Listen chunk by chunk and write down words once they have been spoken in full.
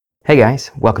Hey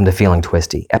guys, welcome to Feeling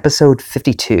Twisty, episode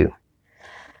 52.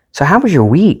 So how was your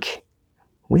week?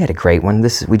 We had a great one.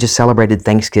 We just celebrated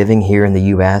Thanksgiving here in the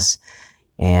US,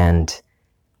 and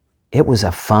it was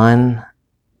a fun,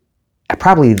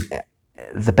 probably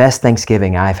the best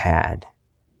Thanksgiving I've had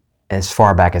as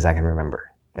far back as I can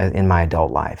remember in my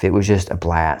adult life. It was just a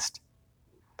blast.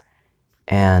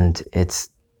 And it's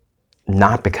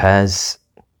not because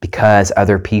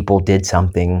other people did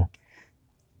something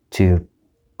to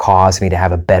cause me to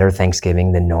have a better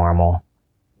Thanksgiving than normal.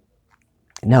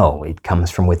 No, it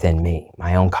comes from within me,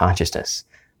 my own consciousness,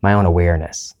 my own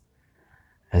awareness.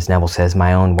 As Neville says,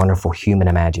 my own wonderful human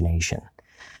imagination.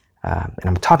 And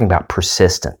I'm talking about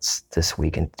persistence this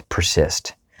week, and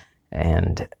persist.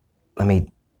 And let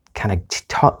me kind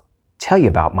of tell you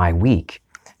about my week.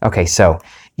 Okay, so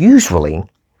usually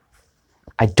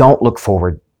I don't look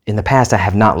forward, in the past I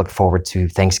have not looked forward to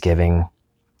Thanksgiving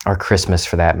or Christmas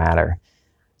for that matter.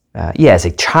 Yeah, as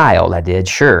a child I did,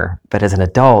 sure. But as an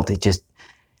adult,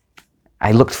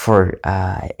 I looked for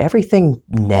everything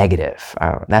negative.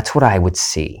 That's what I would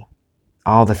see.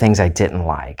 All the things I didn't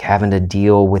like, having to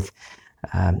deal with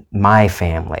my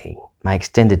family, my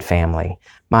extended family,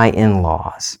 my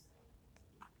in-laws,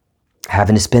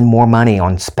 having to spend more money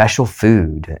on special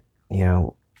food,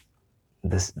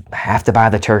 have to buy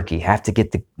the turkey, have to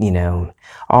get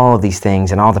all of these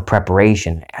things and all the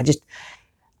preparation.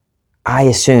 I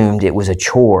assumed it was a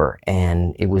chore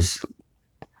and it was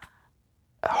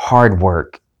hard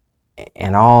work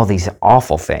and all these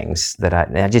awful things that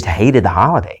I just hated the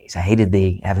holidays. I hated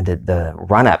having the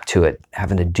run up to it,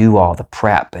 having to do all the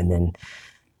prep. And then,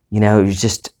 it was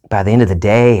just by the end of the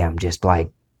day, I'm just like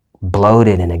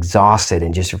bloated and exhausted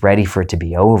and just ready for it to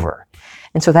be over.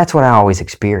 And so that's what I always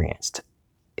experienced.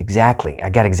 Exactly.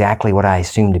 I got exactly what I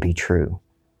assumed to be true.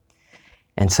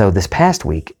 And so this past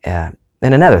week,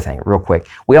 and another thing, real quick,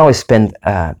 we always spend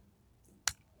our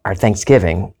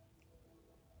Thanksgiving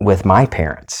with my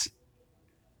parents.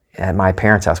 At my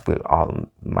parents' house,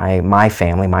 my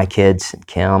family, my kids,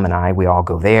 Kim and I, we all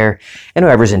go there. And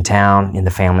whoever's in town in the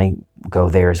family go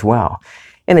there as well.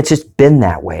 And it's just been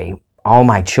that way all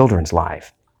my children's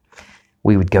life.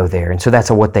 We would go there. And so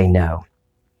that's what they know.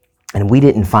 And we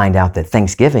didn't find out that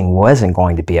Thanksgiving wasn't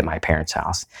going to be at my parents'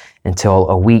 house until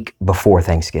a week before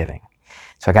Thanksgiving.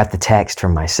 So I got the text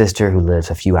from my sister who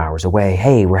lives a few hours away.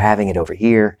 Hey, we're having it over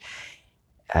here.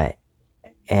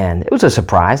 And it was a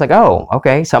surprise, like, oh,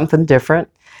 okay, something different.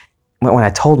 When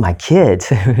I told my kids,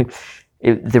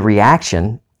 the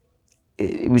reaction,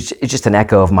 it's just an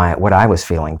echo of what I was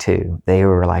feeling too. They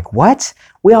were like, what?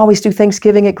 We always do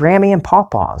Thanksgiving at Grammy and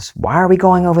Pawpaw's. Why are we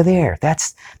going over there?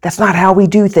 That's not how we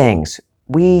do things.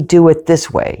 We do it this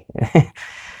way.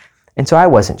 And so I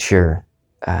wasn't sure.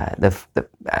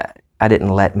 I didn't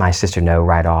let my sister know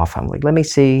right off. I'm like, let me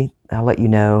see. I'll let you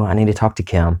know. I need to talk to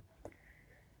Kim.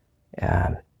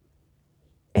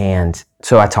 And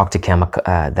so I talked to Kim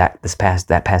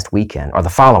that past weekend, or the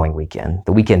following weekend,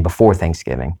 the weekend before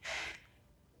Thanksgiving.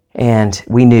 And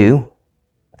we knew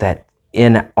that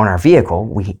on our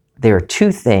vehicle, there are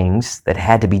two things that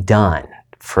had to be done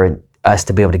for us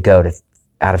to be able to go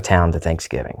out of town to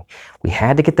Thanksgiving. We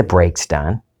had to get the brakes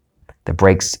done. The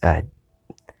brakes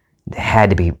had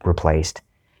to be replaced,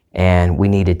 and we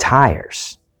needed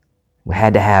tires. We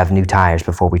had to have new tires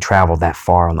before we traveled that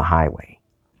far on the highway.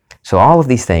 So all of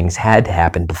these things had to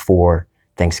happen before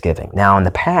Thanksgiving. Now, in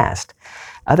the past,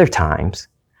 other times,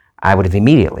 I would have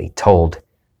immediately told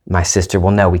my sister,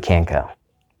 well, no, we can't go.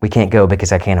 We can't go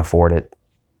because I can't afford it.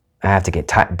 I have to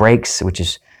get brakes, which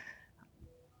is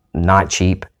not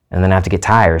cheap, and then I have to get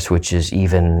tires, which is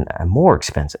even more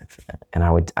expensive. And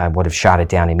I would have shot it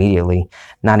down immediately,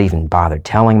 not even bothered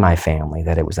telling my family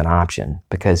that it was an option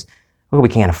because, well, we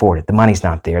can't afford it. The money's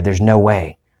not there. There's no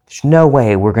way. There's no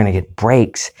way we're going to get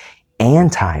brakes and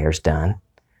tires done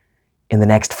in the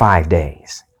next 5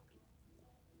 days.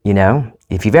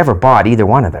 If you've ever bought either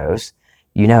one of those,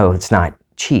 it's not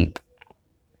cheap.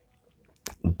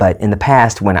 But in the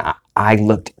past, when I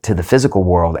looked to the physical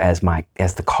world as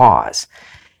the cause,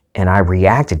 and I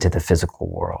reacted to the physical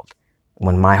world,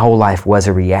 when my whole life was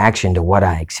a reaction to what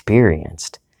I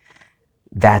experienced,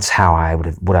 that's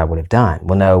what I would have done.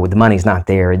 Well, no, the money's not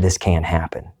there. This can't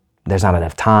happen. There's not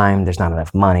enough time. There's not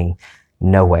enough money.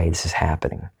 No way this is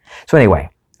happening. So anyway,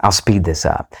 I'll speed this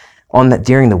up.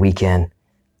 During the weekend,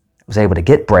 I was able to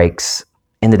get brakes.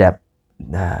 Ended up,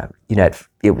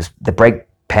 it was the brake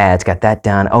pads. Got that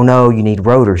done. Oh no, you need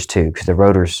rotors too because the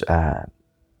rotors are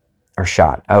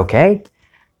shot. Okay,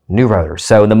 new rotors.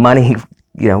 So the money,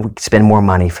 we could spend more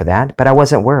money for that. But I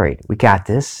wasn't worried. We got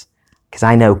this because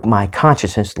I know my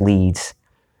consciousness leads,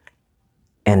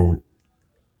 and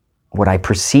what I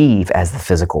perceive as the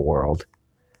physical world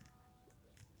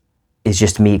is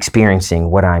just me experiencing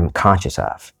what I'm conscious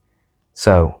of.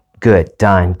 So good,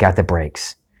 done, got the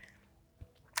breaks.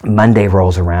 Monday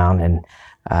rolls around,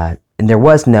 and there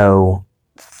was no,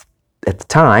 at the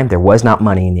time, there was not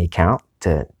money in the account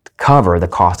to cover the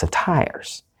cost of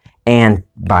tires and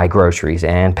buy groceries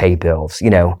and pay bills,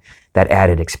 that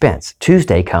added expense.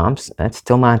 Tuesday comes, that's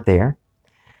still not there.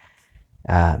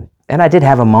 And I did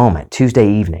have a moment,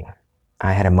 Tuesday evening.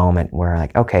 I had a moment where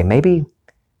okay, maybe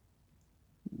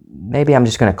I'm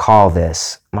just going to call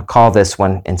this. I'm going to call this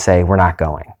one and say, we're not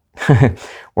going.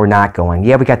 We're not going.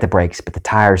 Yeah, we got the brakes, but the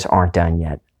tires aren't done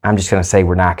yet. I'm just going to say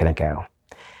we're not going to go.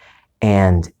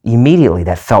 And immediately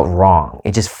that felt wrong.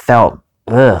 It just felt,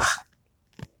 ugh.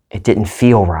 It didn't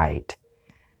feel right.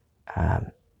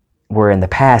 Where in the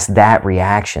past, that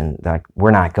reaction, like we're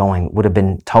not going, would have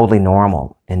been totally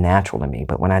normal and natural to me.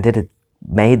 But when I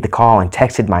made the call and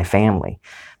texted my family,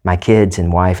 my kids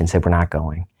and wife, and said we're not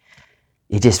going,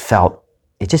 it just felt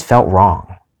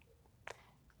wrong.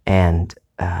 And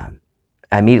I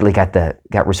immediately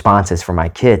got responses from my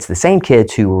kids. The same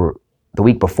kids who were the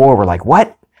week before were like,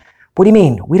 "What? What do you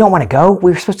mean? We don't want to go?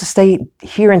 We were supposed to stay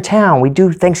here in town. We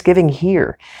do Thanksgiving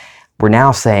here." We're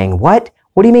now saying, "What?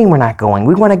 What do you mean we're not going?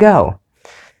 We want to go."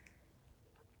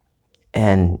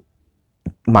 And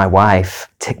my wife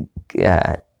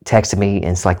texted me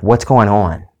and it's like, "What's going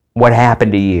on? What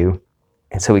happened to you?"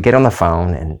 And so we get on the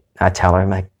phone and I tell her, I'm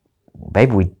like,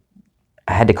 "Baby,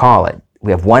 I had to call it.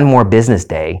 We have one more business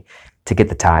day to get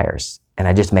the tires." And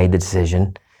I just made the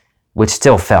decision, which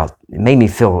still it made me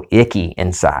feel icky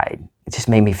inside. It just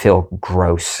made me feel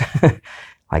gross.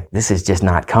 Like this is just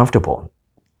not comfortable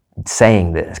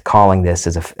saying this, calling this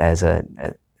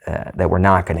that we're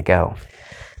not going to go.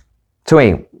 So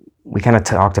anyway, we kind of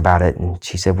talked about it and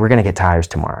she said, "We're going to get tires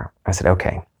tomorrow." I said,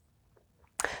 "Okay."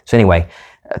 So anyway,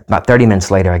 about 30 minutes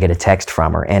later, I get a text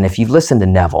from her. And if you've listened to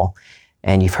Neville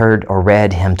and you've heard or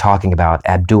read him talking about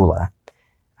Abdullah,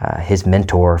 his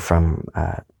mentor from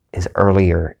his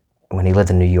earlier, when he lived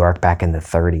in New York back in the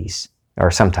 30s,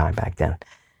 or sometime back then,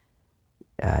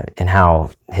 and how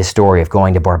his story of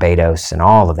going to Barbados and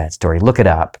all of that story, look it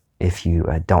up if you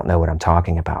don't know what I'm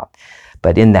talking about.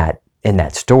 But in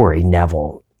that story,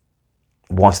 Neville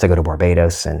wants to go to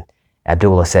Barbados, and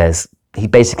Abdullah says, he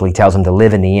basically tells him to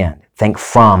live in the inn, think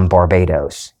from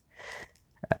Barbados.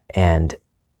 And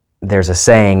there's a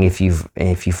saying, if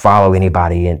you follow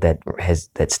anybody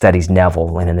that studies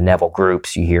Neville, and in the Neville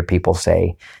groups, you hear people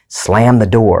say, "Slam the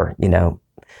door," and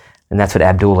that's what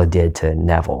Abdullah did to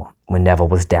Neville when Neville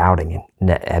was doubting.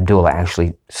 Abdullah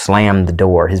actually slammed the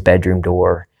door, his bedroom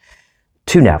door,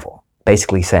 to Neville,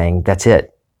 basically saying, "That's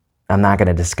it. I'm not going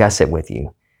to discuss it with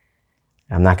you.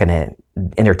 I'm not going to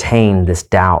entertain this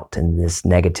doubt and this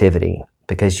negativity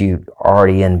because you're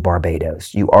already in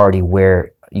Barbados. You are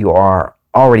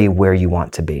already where you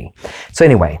want to be." So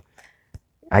anyway,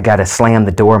 I got a slam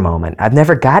the door moment. I've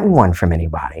never gotten one from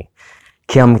anybody.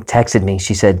 Kim texted me.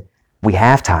 She said, "We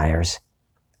have tires.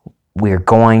 We're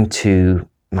going to,"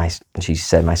 she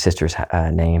said my sister's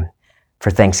name,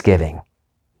 "for Thanksgiving.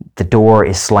 The door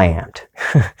is slammed."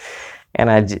 And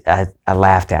I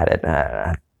laughed at it.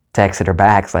 I texted her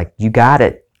back. It's like, "You got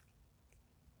it."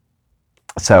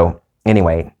 So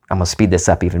anyway, I'm going to speed this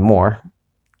up even more.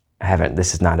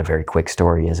 This is not a very quick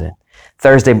story, is it?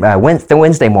 The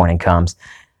Wednesday morning comes.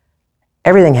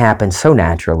 Everything happened so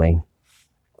naturally.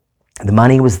 The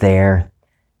money was there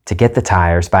to get the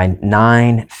tires. By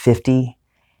 9:50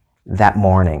 that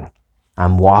morning,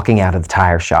 I'm walking out of the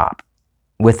tire shop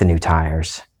with the new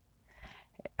tires.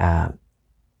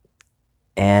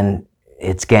 And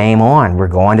it's game on. We're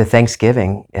going to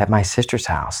Thanksgiving at my sister's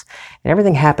house. And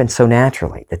everything happened so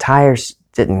naturally. The tires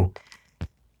didn't,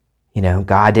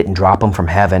 God didn't drop them from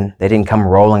heaven. They didn't come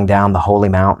rolling down the holy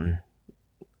mountain,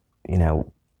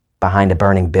 behind a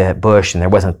burning bush, and there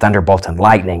wasn't thunderbolts and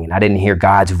lightning, and I didn't hear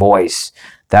God's voice,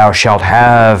 "Thou shalt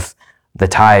have the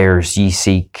tires ye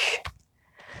seek."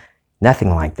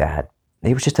 Nothing like that.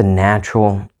 It was just a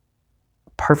natural,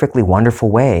 perfectly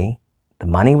wonderful way. The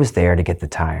money was there to get the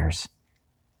tires.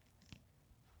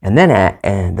 And then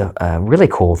the really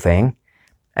cool thing,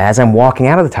 as I'm walking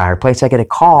out of the tire place, I get a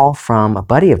call from a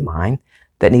buddy of mine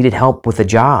that needed help with a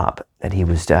job that he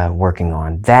was working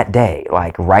on that day,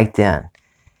 like right then.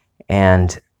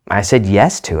 And I said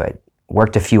yes to it.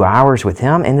 Worked a few hours with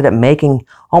him, ended up making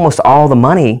almost all the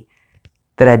money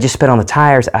that I just spent on the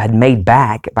tires I had made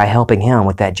back by helping him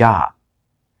with that job.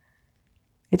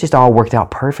 It just all worked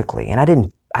out perfectly. And I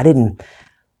didn't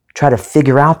try to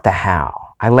figure out the how.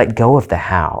 I let go of the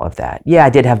how of that. Yeah, I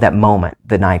did have that moment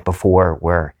the night before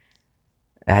where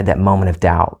I had that moment of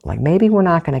doubt, like maybe we're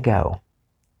not going to go.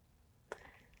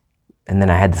 And then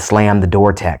I had to slam the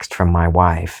door text from my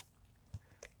wife.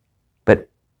 But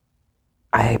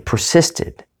I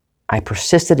persisted. I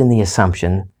persisted in the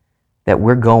assumption that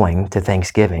we're going to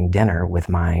Thanksgiving dinner with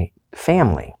my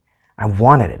family. I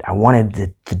wanted it. I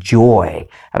wanted the joy.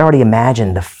 I'd already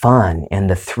imagined the fun and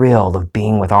the thrill of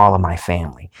being with all of my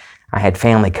family. I had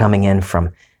family coming in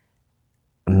from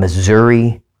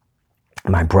Missouri.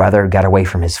 My brother got away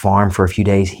from his farm for a few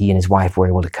days. He and his wife were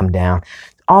able to come down.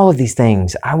 All of these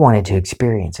things, I wanted to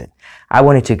experience it. I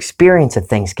wanted to experience a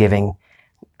Thanksgiving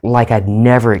like I'd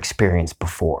never experienced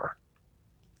before.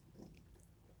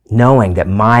 Knowing that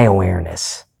my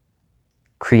awareness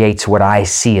creates what I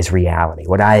see as reality,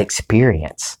 what I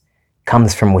experience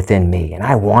comes from within me. And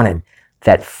I wanted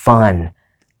that fun,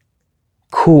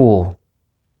 cool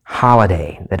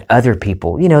holiday that other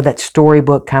people, that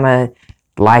storybook kind of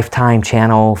Lifetime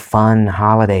Channel fun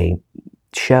holiday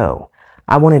show.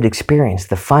 I wanted to experience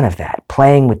the fun of that,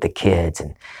 playing with the kids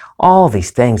and all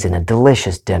these things in a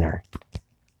delicious dinner.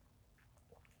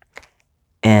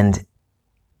 And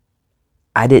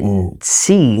I didn't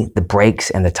see the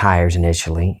brakes and the tires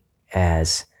initially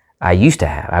as I used to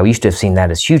have. I used to have seen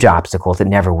that as huge obstacles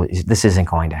that this isn't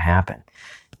going to happen.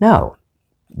 No,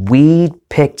 I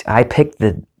picked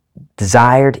the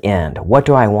desired end. What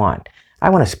do I want? I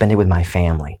want to spend it with my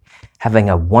family, having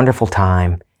a wonderful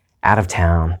time out of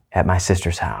town at my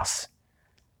sister's house.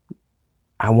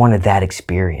 I wanted that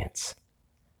experience.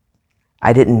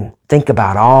 I didn't think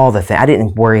about all the things. I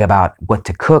didn't worry about what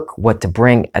to cook, what to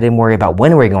bring. I didn't worry about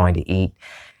when we were going to eat.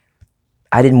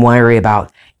 I didn't worry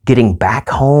about getting back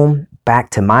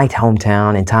to my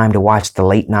hometown in time to watch the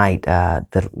late night,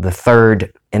 the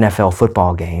third NFL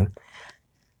football game.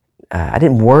 I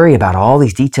didn't worry about all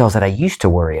these details that I used to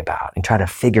worry about and try to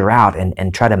figure out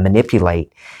and try to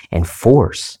manipulate and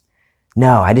force.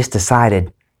 No, I just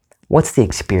decided, what's the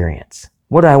experience?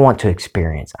 What do I want to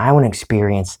experience? I want to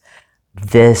experience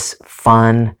this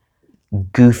fun,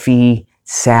 goofy,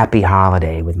 sappy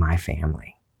holiday with my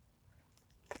family.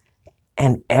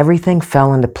 And everything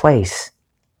fell into place.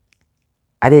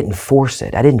 I didn't force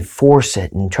it. I didn't force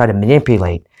it and try to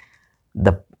manipulate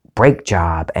the brake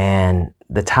job and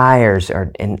the tires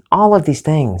and all of these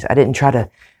things. I didn't try to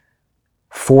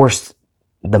force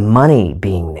the money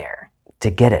being there to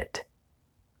get it.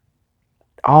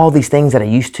 All these things that I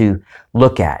used to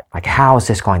look at, like how is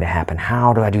this going to happen?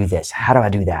 How do I do this? How do I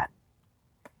do that?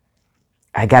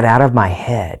 I got out of my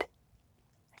head.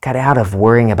 I got out of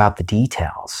worrying about the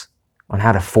details on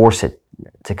how to force it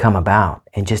to come about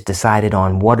and just decided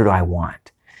on what do I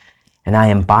want. And I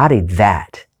embodied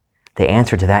that, the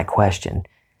answer to that question,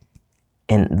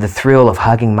 in the thrill of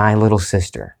hugging my little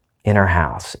sister in her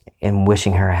house and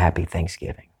wishing her a happy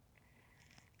Thanksgiving.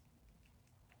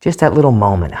 Just that little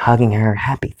moment, hugging her,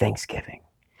 happy Thanksgiving.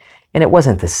 And it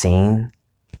wasn't the scene.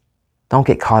 Don't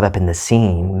get caught up in the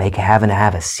scene, having to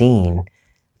have a scene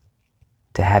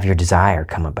to have your desire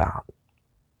come about.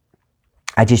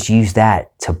 I just used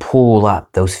that to pull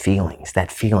up those feelings,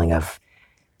 that feeling of,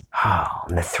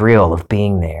 and the thrill of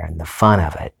being there and the fun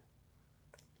of it.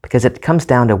 Because it comes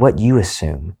down to what you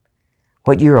assume,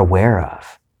 what you're aware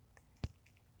of.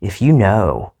 If you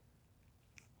know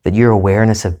that your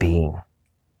awareness of being,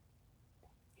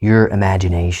 your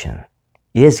imagination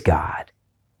is God,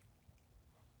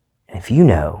 and if you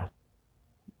know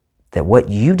that what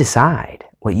you decide,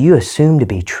 what you assume to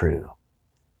be true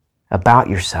about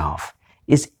yourself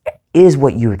is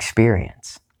what you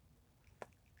experience,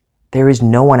 there is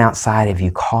no one outside of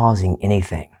you causing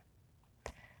anything.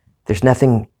 There's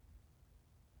nothing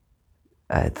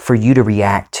for you to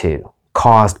react to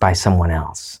caused by someone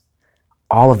else.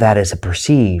 All of that is a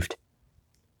perceived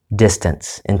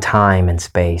distance in time and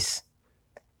space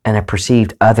and a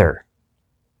perceived other.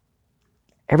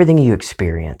 Everything you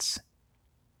experience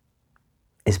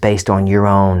is based on your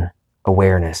own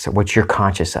awareness, or what you're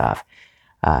conscious of,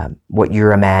 what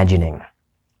you're imagining,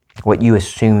 what you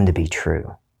assume to be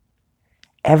true.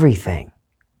 Everything.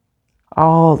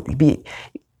 What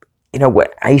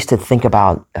I used to think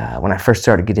about when I first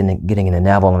started getting into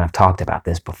Neville, and I've talked about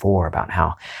this before, about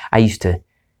how I used to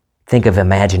think of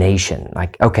imagination,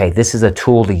 like, okay, this is a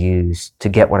tool to use to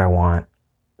get what I want.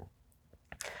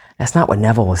 That's not what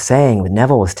Neville was saying. But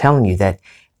Neville was telling you that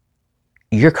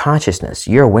your consciousness,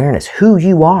 your awareness, who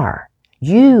you are,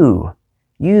 you,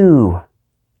 the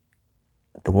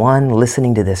one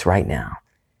listening to this right now,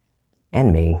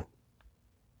 and me,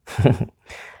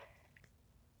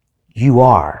 you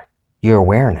are your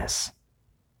awareness.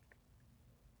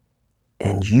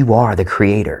 And you are the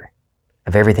creator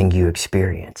of everything you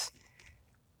experience.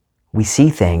 We see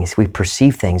things, we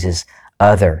perceive things as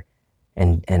other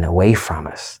and away from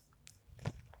us.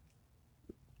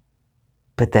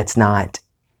 But that's not,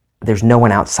 there's no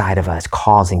one outside of us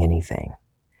causing anything.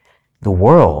 The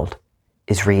world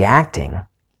is reacting,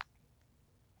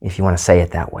 if you want to say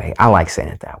it that way. I like saying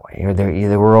it that way. Or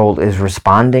the world is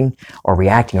responding or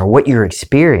reacting, or what you're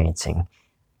experiencing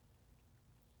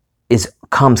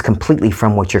comes completely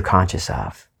from what you're conscious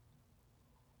of.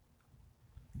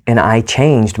 And I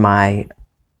changed my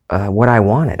what I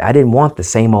wanted. I didn't want the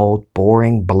same old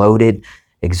boring, bloated,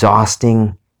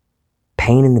 exhausting,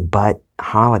 pain in the butt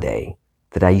holiday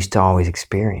that I used to always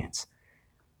experience.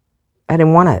 I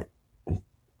didn't want to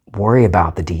worry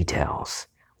about the details,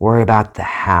 worry about the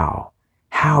how.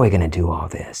 How are we going to do all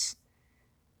this?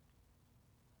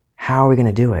 How are we going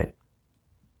to do it?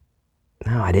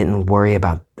 No, I didn't worry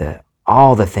about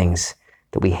all the things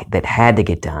that had to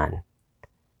get done.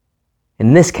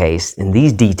 In this case, in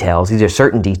these details, these are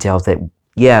certain details that,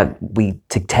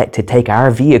 to take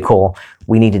our vehicle,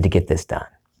 we needed to get this done.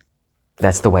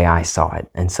 That's the way I saw it.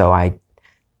 And so I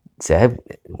said,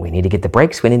 we need to get the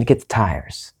brakes, we need to get the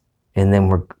tires. And then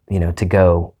we're, to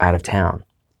go out of town.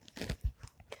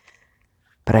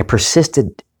 But I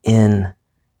persisted in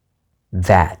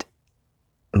that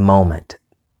moment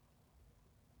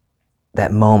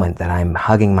that I'm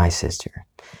hugging my sister,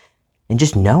 and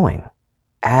just knowing,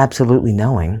 absolutely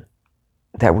knowing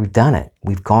that we've done it,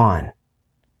 we've gone,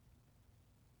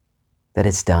 that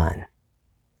it's done.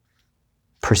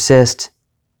 Persist,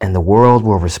 and the world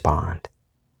will respond.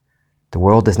 The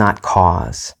world does not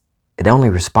cause. It only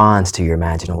responds to your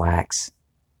imaginal acts.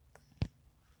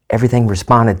 Everything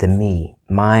responded to me,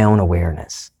 my own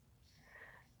awareness.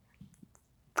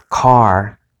 The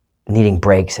car needing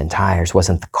brakes and tires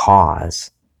wasn't the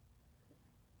cause.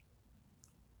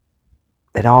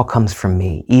 It all comes from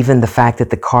me. Even the fact that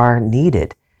the car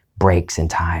needed brakes and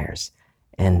tires.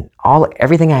 And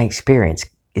everything I experience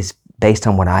is based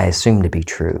on what I assume to be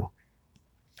true.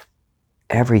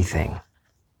 Everything.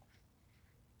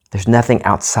 There's nothing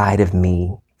outside of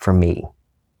me, for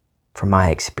my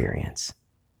experience.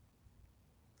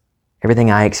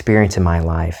 Everything I experience in my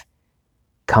life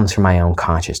comes from my own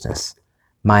consciousness,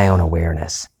 my own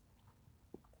awareness.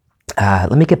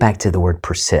 Let me get back to the word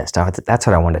persist. That's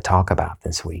what I want to talk about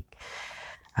this week.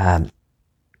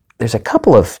 There's a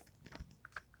couple of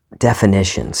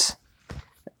definitions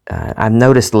I've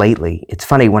noticed lately. It's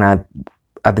funny when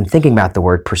I've been thinking about the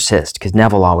word persist, because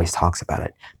Neville always talks about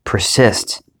it.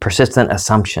 Persistent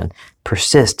assumption.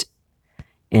 Persist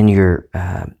in your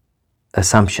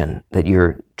assumption that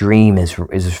your dream is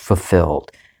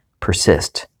fulfilled.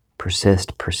 Persist.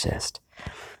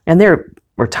 And there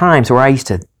were times where I used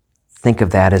to think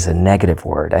of that as a negative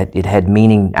word. It had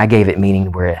meaning. I gave it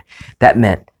meaning where that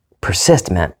meant, persist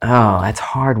meant, oh, that's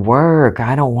hard work.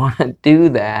 I don't want to do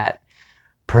that.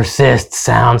 Persist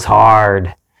sounds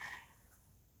hard.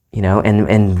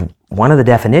 And one of the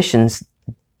definitions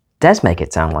does make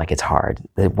it sound like it's hard.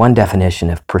 The one definition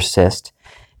of persist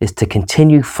is to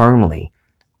continue firmly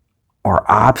or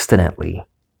obstinately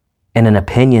in an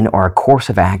opinion or a course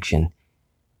of action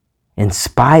in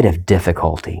spite of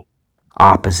difficulty,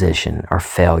 opposition, or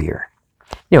failure.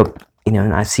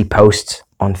 And I see posts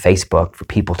on Facebook for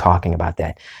people talking about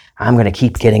that. I'm going to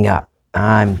keep getting up.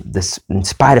 In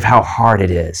spite of how hard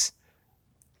it is.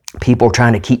 People are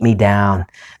trying to keep me down.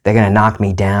 They're going to knock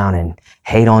me down and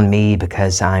hate on me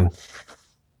because I'm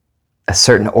a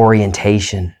certain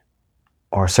orientation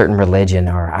or a certain religion,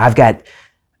 or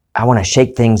I want to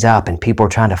shake things up and people are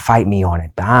trying to fight me on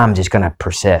it, but I'm just going to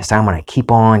persist. I'm going to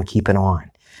keep on keeping on.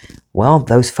 Well,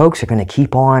 those folks are going to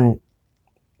keep on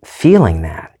feeling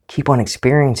that, keep on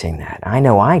experiencing that. I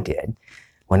know I did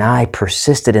when I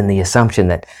persisted in the assumption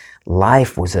that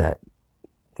life was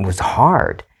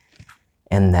hard,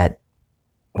 and that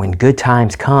when good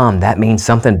times come, that means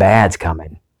something bad's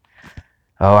coming.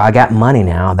 Oh, I got money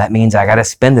now. That means I got to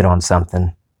spend it on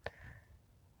something.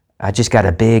 I just got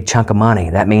a big chunk of money.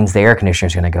 That means the air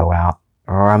conditioner's going to go out,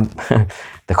 or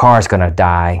the car's going to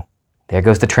die. There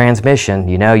goes the transmission.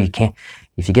 You can't.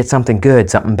 If you get something good,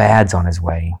 something bad's on its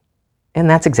way. And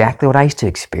that's exactly what I used to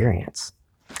experience.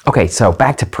 Okay, so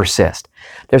back to persist.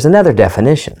 There's another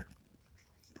definition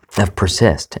of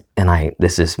persist, and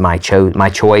this is my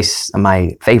choice,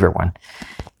 my favorite one.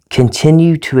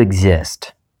 Continue to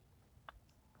exist.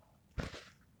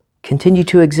 Continue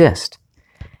to exist.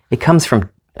 It comes from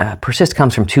persist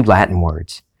comes from two Latin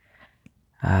words.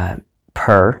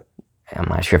 Per, I'm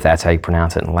not sure if that's how you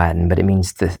pronounce it in Latin, but it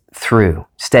means through,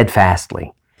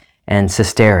 steadfastly, and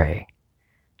sistere,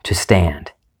 to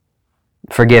stand.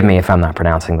 Forgive me if I'm not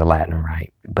pronouncing the Latin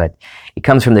right, but it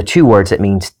comes from the two words that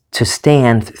means to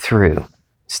stand through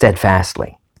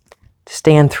steadfastly, to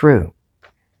stand through.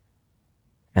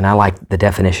 And I like the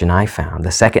definition I found,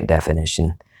 the second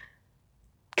definition,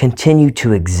 continue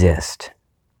to exist.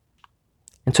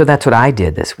 And so that's what I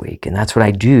did this week, and that's what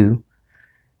I do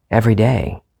every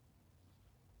day.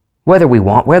 Whether we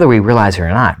realize it or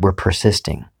not, we're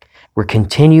persisting. We're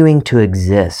continuing to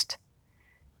exist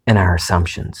in our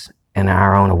assumptions and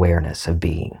our own awareness of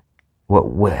being,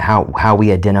 how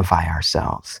we identify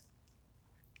ourselves.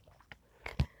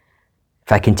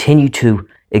 If I continue to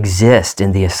exist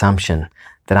in the assumption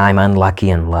that I'm unlucky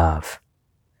in love,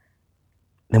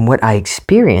 then what I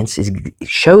experience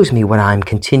shows me what I'm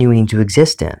continuing to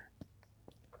exist in.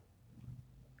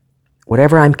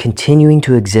 Whatever I'm continuing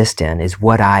to exist in is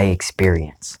what I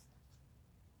experience.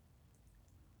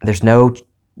 There's no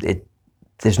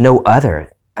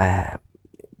other.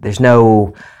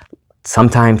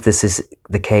 Sometimes this is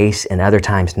the case and other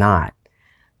times not.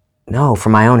 No,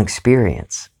 from my own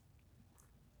experience.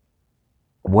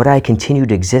 What I continue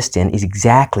to exist in is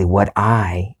exactly what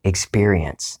I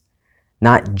experience.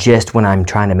 Not just when I'm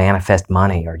trying to manifest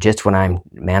money or just when I'm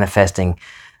manifesting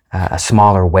a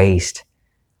smaller waist.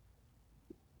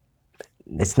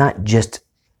 It's not just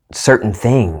certain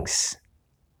things.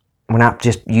 We're not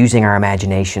just using our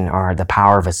imagination or the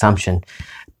power of assumption,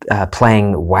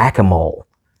 playing whack-a-mole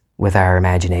with our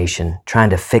imagination,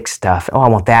 trying to fix stuff. Oh, I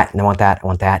want that, and I want that, I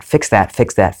want that. Fix that,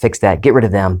 fix that, fix that. Get rid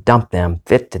of them, dump them.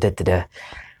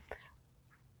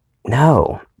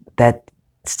 No, that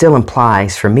still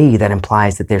implies, for me,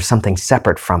 that there's something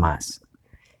separate from us.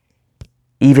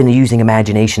 Even using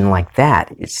imagination like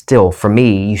that, it still, for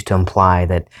me, used to imply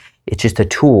that it's just a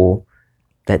tool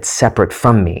that's separate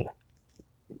from me.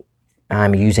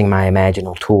 I'm using my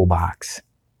imaginal toolbox.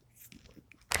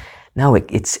 No,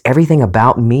 it's everything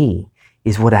about me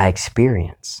is what I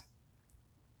experience.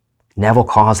 Neville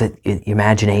calls it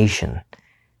imagination.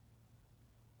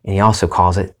 And he also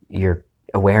calls it your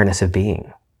awareness of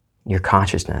being, your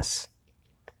consciousness.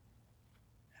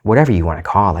 Whatever you want to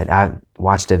call it. I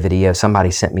watched a video,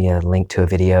 somebody sent me a link to a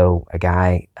video, a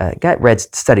guy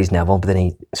studies Neville, but then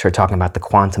he started talking about the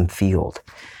quantum field.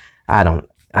 I'm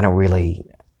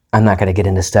not going to get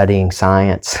into studying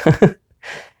science.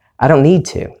 I don't need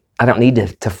to. I don't need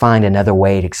to find another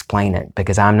way to explain it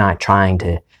because I'm not trying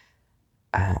to,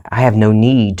 I have no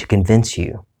need to convince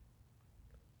you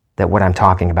that what I'm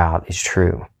talking about is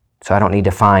true. So I don't need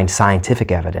to find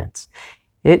scientific evidence.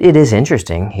 It is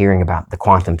interesting hearing about the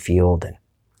quantum field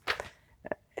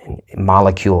and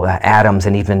molecule atoms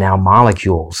and even now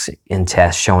molecules in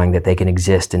tests showing that they can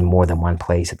exist in more than one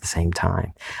place at the same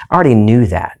time. I already knew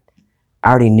that.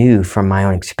 I already knew from my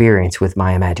own experience with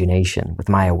my imagination, with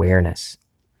my awareness,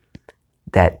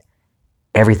 that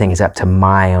everything is up to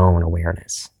my own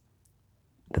awareness,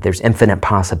 that there's infinite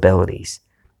possibilities,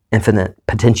 infinite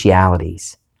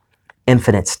potentialities,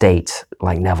 infinite states,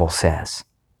 like Neville says.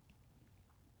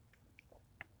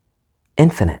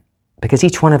 Infinite, because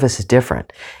each one of us is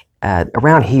different.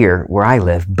 Around here, where I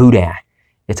live, boudin,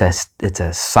 it's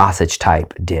a sausage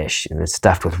type dish, and it's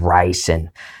stuffed with rice and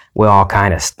all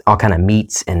kind of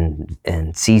meats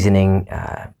and seasoning.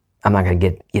 I'm not going to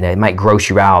get, it might gross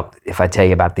you out if I tell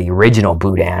you about the original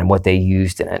boudin and what they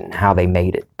used and how they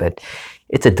made it, but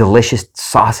it's a delicious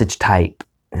sausage type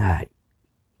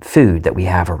food that we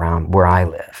have around where I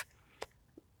live.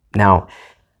 Now,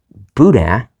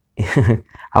 boudin,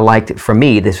 I liked it. For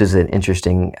me, this was an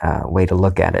interesting way to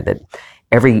look at it. That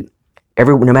every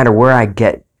no matter where I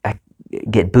get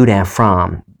boudin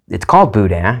from, it's called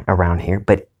boudin around here,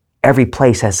 but every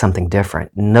place has something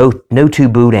different. No two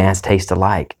boudins taste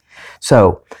alike.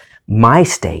 So my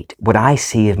state, what I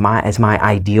see as my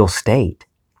ideal state,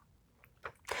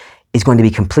 is going to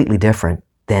be completely different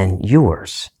than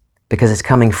yours because it's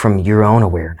coming from your own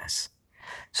awareness.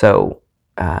 So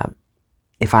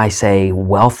if I say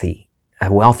living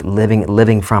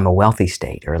from a wealthy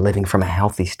state or living from a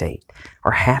healthy state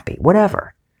or happy,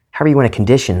 whatever, however you want to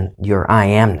condition your I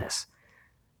amness,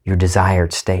 your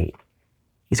desired state,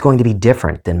 is going to be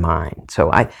different than mine.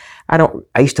 So I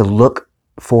used to look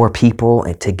for people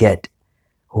to get,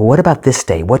 well, what about this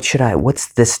state? What's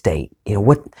this state?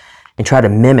 And try to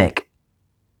mimic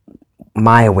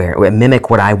my awareness, mimic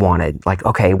what I wanted. Like,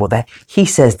 okay, well, he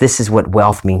says this is what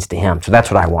wealth means to him, so that's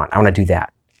what I want. I want to do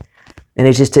that. And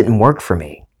it just didn't work for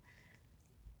me.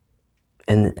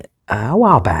 And a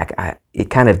while back, it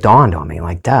kind of dawned on me,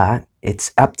 like,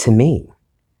 it's up to me.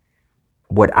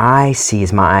 What I see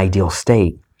as my ideal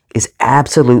state is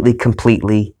absolutely,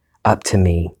 completely up to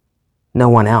me. No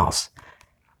one else.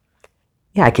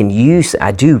 Yeah,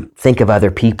 I do think of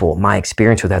other people, my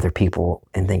experience with other people,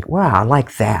 and think, wow, I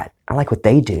like that. I like what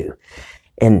they do,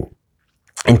 and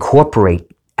incorporate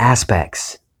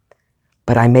aspects.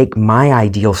 But I make my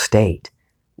ideal state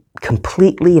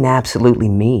completely and absolutely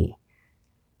me.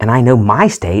 And I know my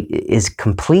state is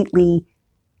completely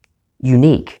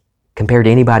unique compared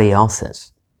to anybody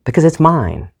else's because it's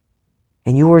mine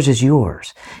and yours is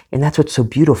yours. And that's what's so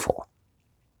beautiful.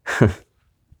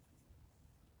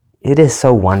 It is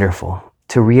so wonderful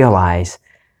to realize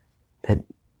that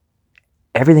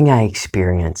everything I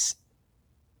experience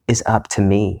is up to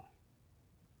me.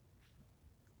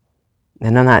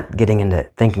 And I'm not getting into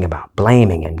thinking about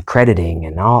blaming and crediting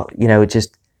and all,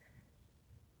 just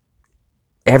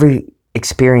every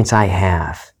experience I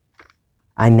have,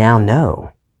 I now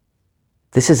know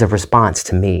this is a response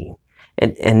to me.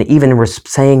 And even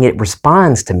saying it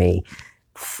responds to me,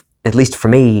 at least for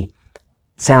me,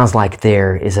 sounds like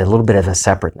there is a little bit of a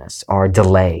separateness or a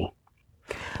delay.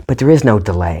 But there is no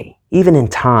delay. Even in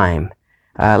time,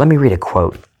 let me read a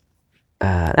quote.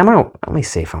 Let me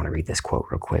see if I want to read this quote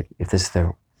real quick.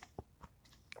 Let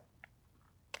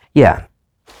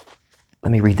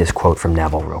me read this quote from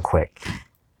Neville real quick.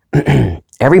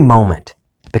 Every moment,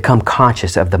 become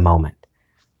conscious of the moment.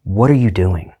 What are you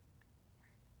doing?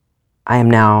 I am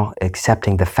now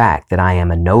accepting the fact that I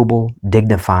am a noble,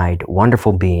 dignified,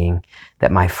 wonderful being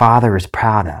that my Father is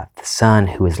proud of, the Son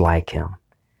who is like him.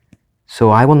 So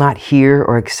I will not hear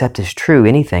or accept as true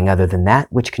anything other than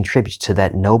that which contributes to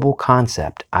that noble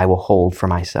concept I will hold for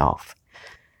myself.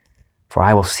 For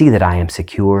I will see that I am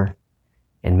secure,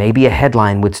 and maybe a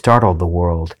headline would startle the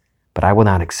world, but I will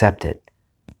not accept it.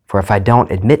 For if I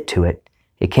don't admit to it,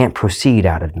 it can't proceed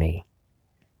out of me.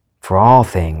 For all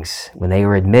things, when they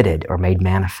are admitted, are made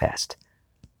manifest,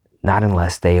 not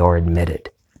unless they are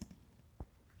admitted.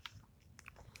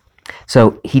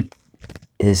 So he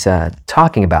is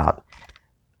talking about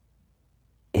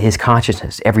his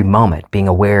consciousness every moment, being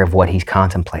aware of what he's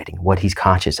contemplating, what he's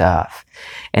conscious of.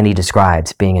 And he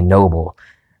describes being a noble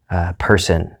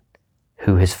person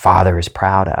who his Father is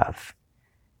proud of.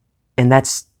 And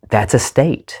that's a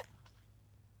state.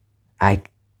 I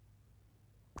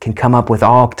can come up with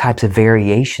all types of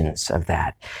variations of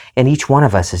that. And each one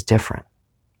of us is different.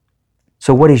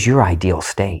 So what is your ideal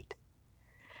state?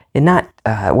 And not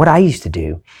what I used to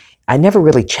do, I never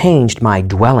really changed my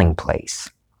dwelling place.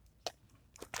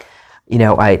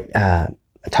 I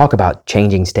talk about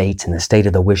changing states and the state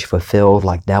of the wish fulfilled,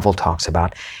 like Neville talks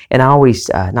about. And I always,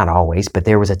 not always, but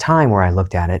there was a time where I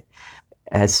looked at it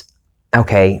as,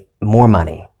 okay, more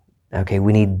money. Okay,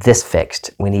 we need this fixed.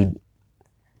 We need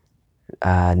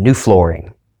new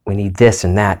flooring. We need this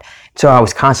and that. So I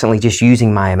was constantly just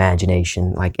using my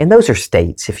imagination, and those are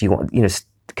states, if you want,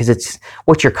 because it's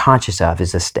what you're conscious of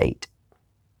is a state.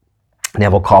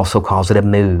 Neville also calls it a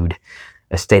mood,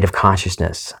 a state of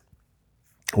consciousness,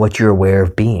 what you're aware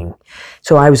of being.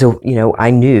 So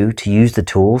I knew to use the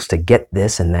tools to get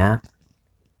this and that,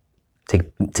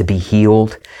 to be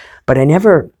healed, but I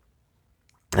never,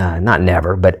 not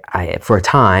never, but for a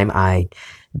time, I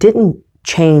didn't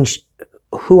change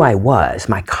who I was,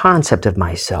 my concept of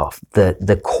myself,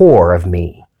 the core of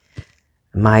me,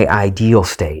 my ideal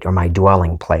state or my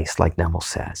dwelling place, like Neville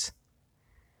says.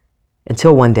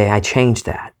 Until one day I changed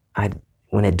that.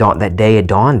 That day it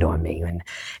dawned on me, and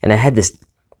I had these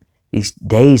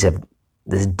days of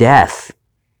this death,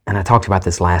 and I talked about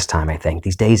this last time, I think,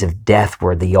 these days of death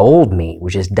where the old me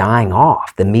was just dying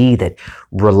off, the me that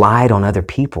relied on other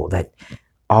people, that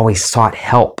always sought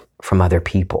help from other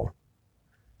people,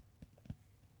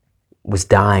 was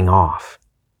dying off.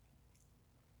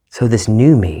 So this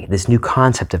new me, this new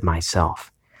concept of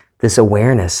myself, this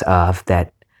awareness of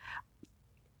that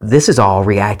this is all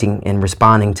reacting and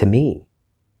responding to me.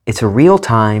 It's a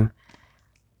real-time,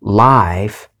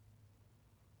 live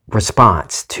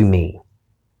response to me,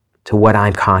 to what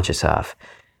I'm conscious of.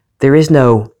 There is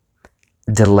no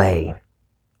delay.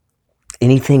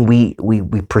 Anything we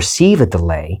perceive a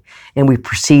delay, and we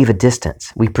perceive a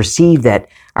distance. We perceive that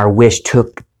our wish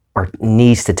took or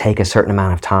needs to take a certain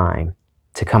amount of time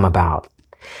to come about.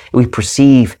 We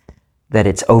perceive that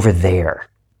it's over there.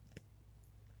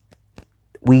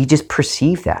 We just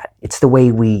perceive that. It's the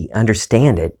way we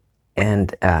understand it.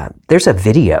 And there's a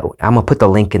video, I'm going to put the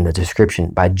link in the description,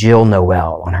 by Jill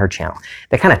Noel on her channel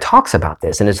that kind of talks about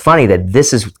this. And it's funny that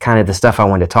this is kind of the stuff I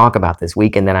wanted to talk about this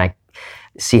week, and then I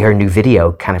see her new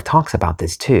video kind of talks about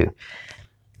this too.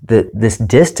 This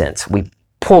distance, we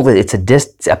pull it,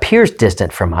 it appears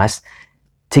distant from us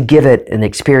to give it an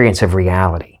experience of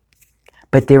reality.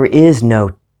 But there is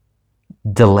no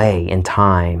delay in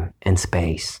time and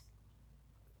space.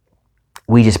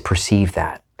 We just perceive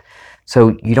that.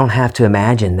 So you don't have to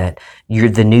imagine that you're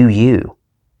the new you.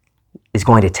 is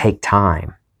going to take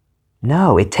time.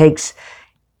 No, it takes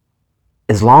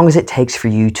as long as it takes for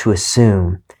you to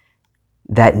assume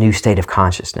that new state of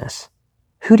consciousness.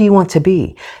 Who do you want to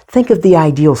be? Think of the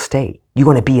ideal state. You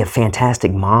want to be a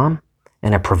fantastic mom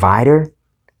and a provider?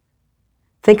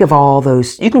 Think of all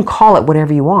those. You can call it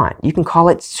whatever you want. You can call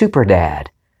it super dad,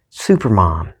 super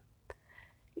mom.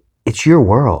 It's your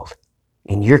world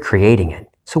and you're creating it.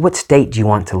 So what state do you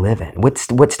want to live in?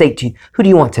 What state who do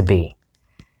you want to be?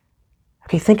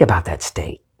 Okay, think about that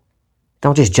state.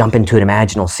 Don't just jump into an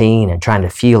imaginal scene and trying to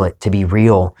feel it to be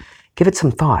real. Give it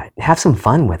some thought. Have some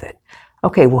fun with it.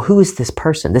 Okay, well, who is this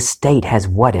person? This state has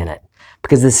what in it?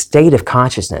 Because this state of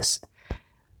consciousness,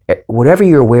 whatever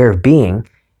you're aware of being,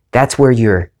 that's where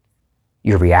your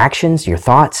reactions, your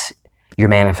thoughts, your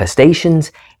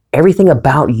manifestations, everything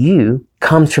about you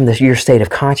comes from your state of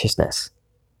consciousness.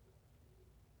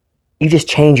 You just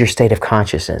change your state of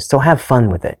consciousness. So have fun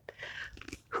with it.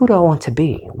 Who do I want to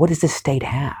be? What does this state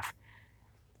have?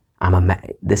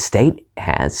 This state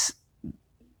has,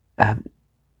 I'm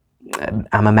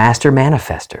a master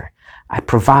manifester.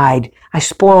 I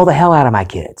spoil the hell out of my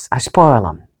kids. I spoil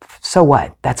them. So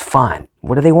what? That's fun.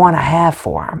 What do they want to have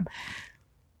for them?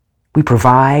 We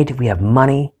provide, we have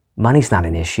money. Money's not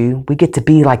an issue. We get to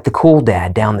be like the cool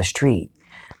dad down the street.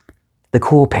 The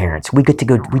cool parents. We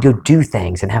go do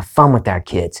things and have fun with our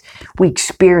kids. We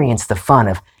experience the fun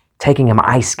of taking them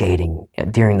ice skating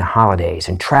during the holidays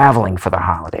and traveling for the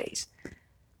holidays.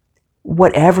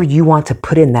 Whatever you want to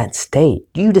put in that state,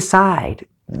 you decide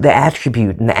the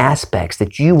attribute and the aspects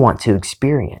that you want to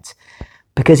experience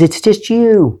because it's just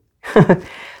you.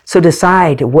 So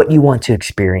decide what you want to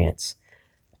experience.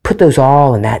 Put those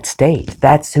all in that state.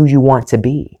 That's who you want to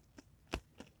be.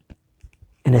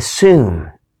 And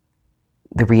assume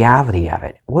the reality of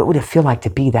it. What would it feel like to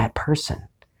be that person?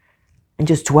 And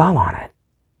just dwell on it.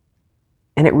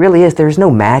 And it really is, there's no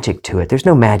magic to it. There's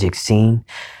no magic scene.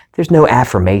 There's no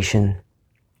affirmation.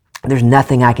 There's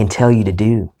nothing I can tell you to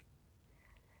do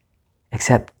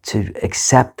except to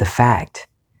accept the fact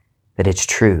that it's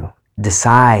true.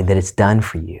 Decide that it's done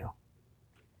for you.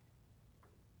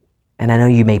 And I know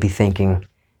you may be thinking,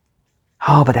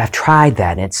 oh, but I've tried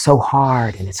that and it's so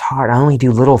hard and it's hard. I only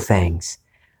do little things.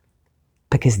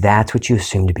 Because that's what you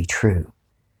assume to be true.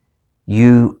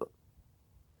 You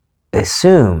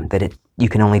assume that you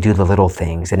can only do the little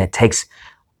things and it takes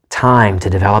time to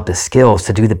develop the skills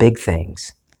to do the big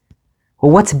things.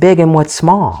 Well, what's big and what's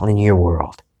small in your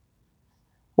world?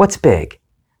 What's big?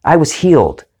 I was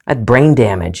healed. I had brain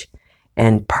damage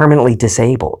and permanently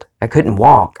disabled. I couldn't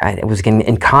walk. I was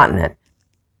incontinent.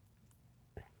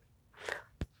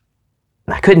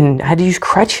 I had to use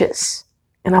crutches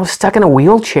and I was stuck in a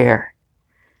wheelchair.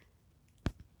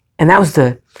 And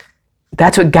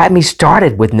that's what got me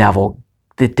started with Neville.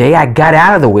 The day I got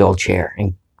out of the wheelchair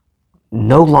and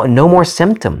no more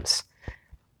symptoms.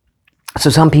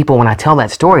 So some people, when I tell that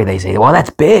story, they say, well,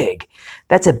 that's big.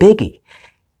 That's a biggie.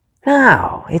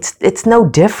 No, it's no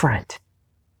different.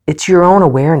 It's your own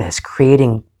awareness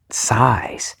creating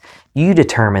size. You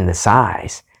determine the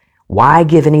size. Why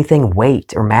give anything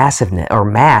weight or massiveness or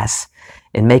mass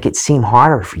and make it seem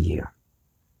harder for you?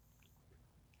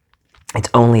 It's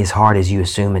only as hard as you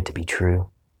assume it to be true.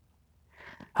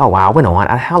 Oh, wow, I went on.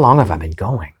 How long have I been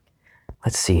going?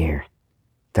 Let's see here.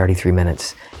 33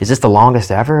 minutes. Is this the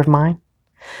longest ever of mine?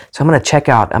 So I'm going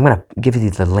to give you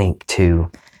the link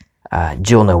to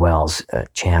Jill Noel's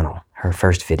channel, her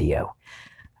first video.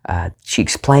 She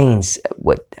explains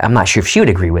what, I'm not sure if she would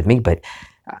agree with me, but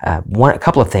a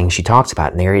couple of things she talks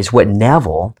about in there is what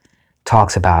Neville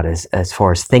talks about as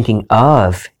far as thinking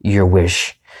of your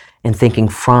wish and thinking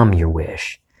from your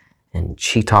wish. And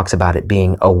she talks about it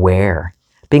being aware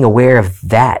of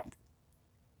that,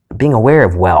 being aware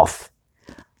of wealth,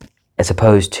 as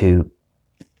opposed to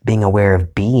being aware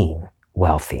of being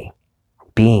wealthy,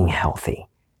 being healthy.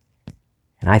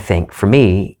 And I think for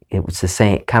me, it was the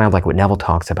same, kind of like what Neville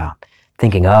talks about,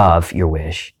 thinking of your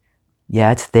wish.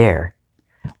 Yeah, it's there.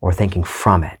 Or thinking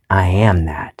from it. I am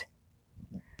that.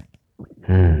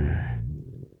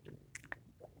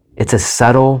 It's a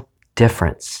subtle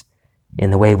difference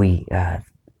in the way we, at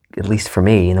least for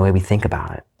me, in the way we think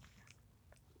about it.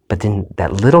 But then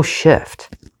that little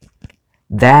shift,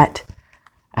 that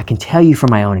I can tell you from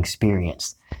my own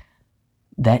experience,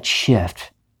 that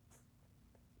shift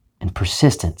and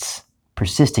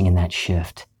persisting in that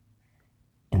shift,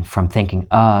 and from thinking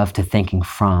of to thinking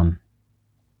from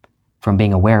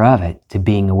being aware of it to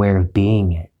being aware of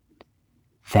being it,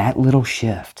 that little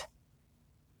shift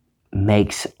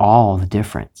makes all the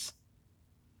difference.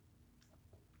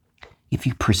 If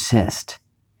you persist,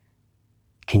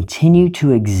 continue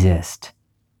to exist,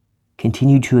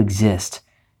 Continue to exist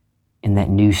in that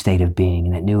new state of being,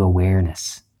 in that new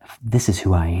awareness of this is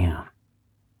who I am.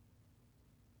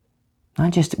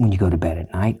 Not just when you go to bed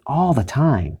at night, all the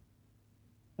time.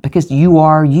 Because you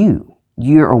are you.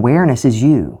 Your awareness is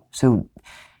you. So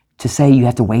to say you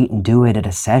have to wait and do it at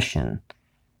a session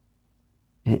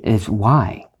is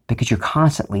why? Because you're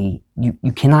constantly,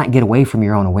 you cannot get away from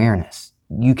your own awareness.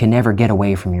 You can never get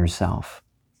away from yourself.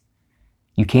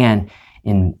 You can,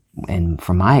 and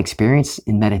from my experience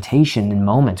in meditation, in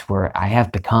moments where I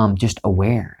have become just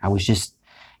aware. I was just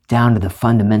down to the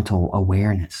fundamental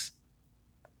awareness.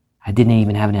 I didn't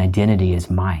even have an identity as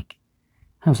Mike.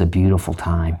 That was a beautiful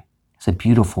time. It's a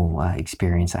beautiful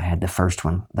experience I had, the first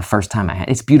time I had.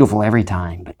 It's beautiful every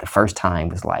time, but the first time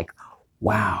was like,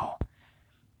 wow.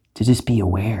 To just be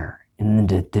aware and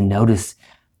then to notice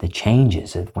the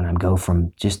changes of when I go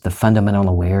from just the fundamental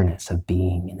awareness of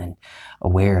being and then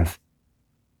aware of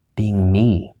being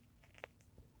me.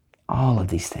 All of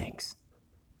these things.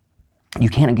 You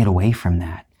can't get away from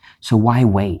that. So why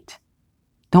wait?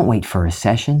 Don't wait for a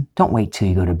session. Don't wait till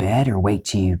you go to bed or wait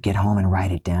till you get home and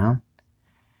write it down.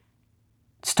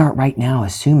 Start right now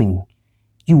assuming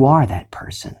you are that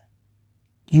person.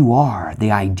 You are the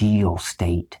ideal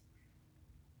state.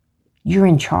 You're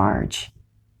in charge.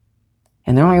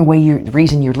 And the only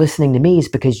reason you're listening to me is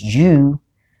because you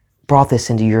brought this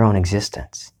into your own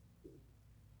existence.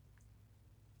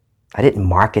 I didn't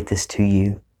market this to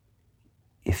you.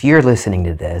 If you're listening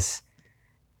to this,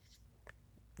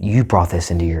 you brought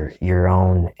this into your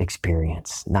own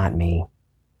experience, not me.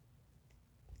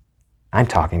 I'm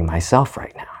talking to myself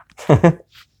right now.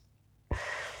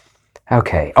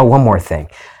 Okay. Oh, one more thing.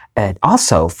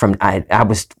 Also, I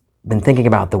was been thinking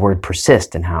about the word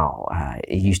persist and how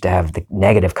it used to have the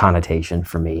negative connotation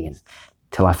for me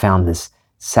until I found this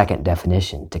second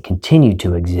definition, to continue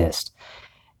to exist.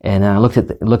 And I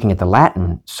looking at the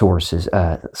Latin sources,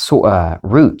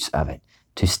 roots of it,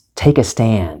 to take a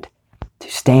stand, to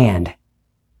stand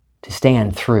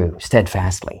through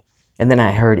steadfastly. And then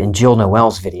I heard in Jill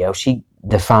Noel's video, she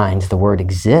defines the word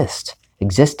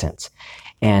existence.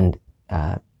 And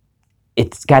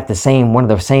it's got one of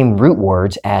the same root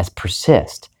words as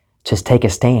persist, to take a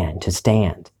stand, to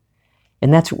stand.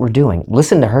 And that's what we're doing.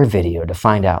 Listen to her video to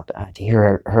find out, to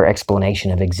hear her explanation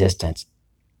of existence.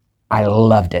 I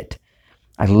loved it.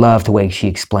 I loved the way she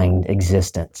explained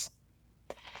existence.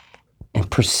 And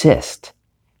persist.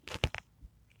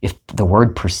 If the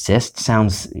word persist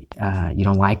sounds, you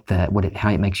don't like how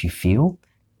it makes you feel,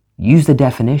 use the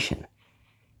definition.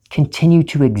 Continue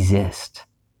to exist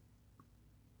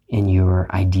in your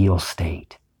ideal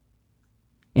state.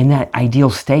 And that ideal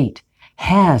state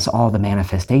has all the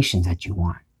manifestations that you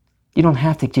want. You don't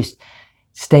have to just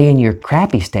stay in your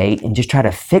crappy state and just try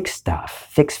to fix stuff.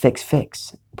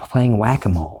 Fix, playing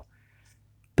whack-a-mole.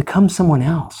 Become someone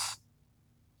else.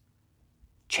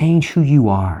 Change who you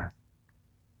are.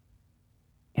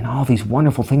 And all these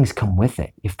wonderful things come with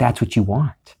it, if that's what you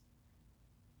want.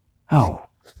 Oh,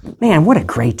 man, what a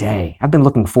great day. I've been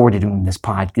looking forward to doing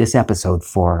this episode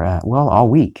for, all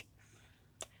week.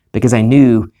 Because I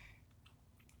knew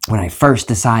when I first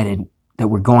decided that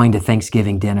we're going to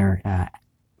Thanksgiving dinner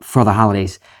for the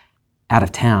holidays out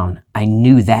of town, I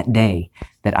knew that day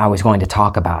that I was going to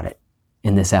talk about it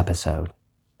in this episode.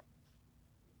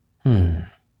 I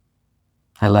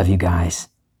love you guys.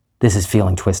 This is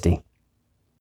Feeling Twisty.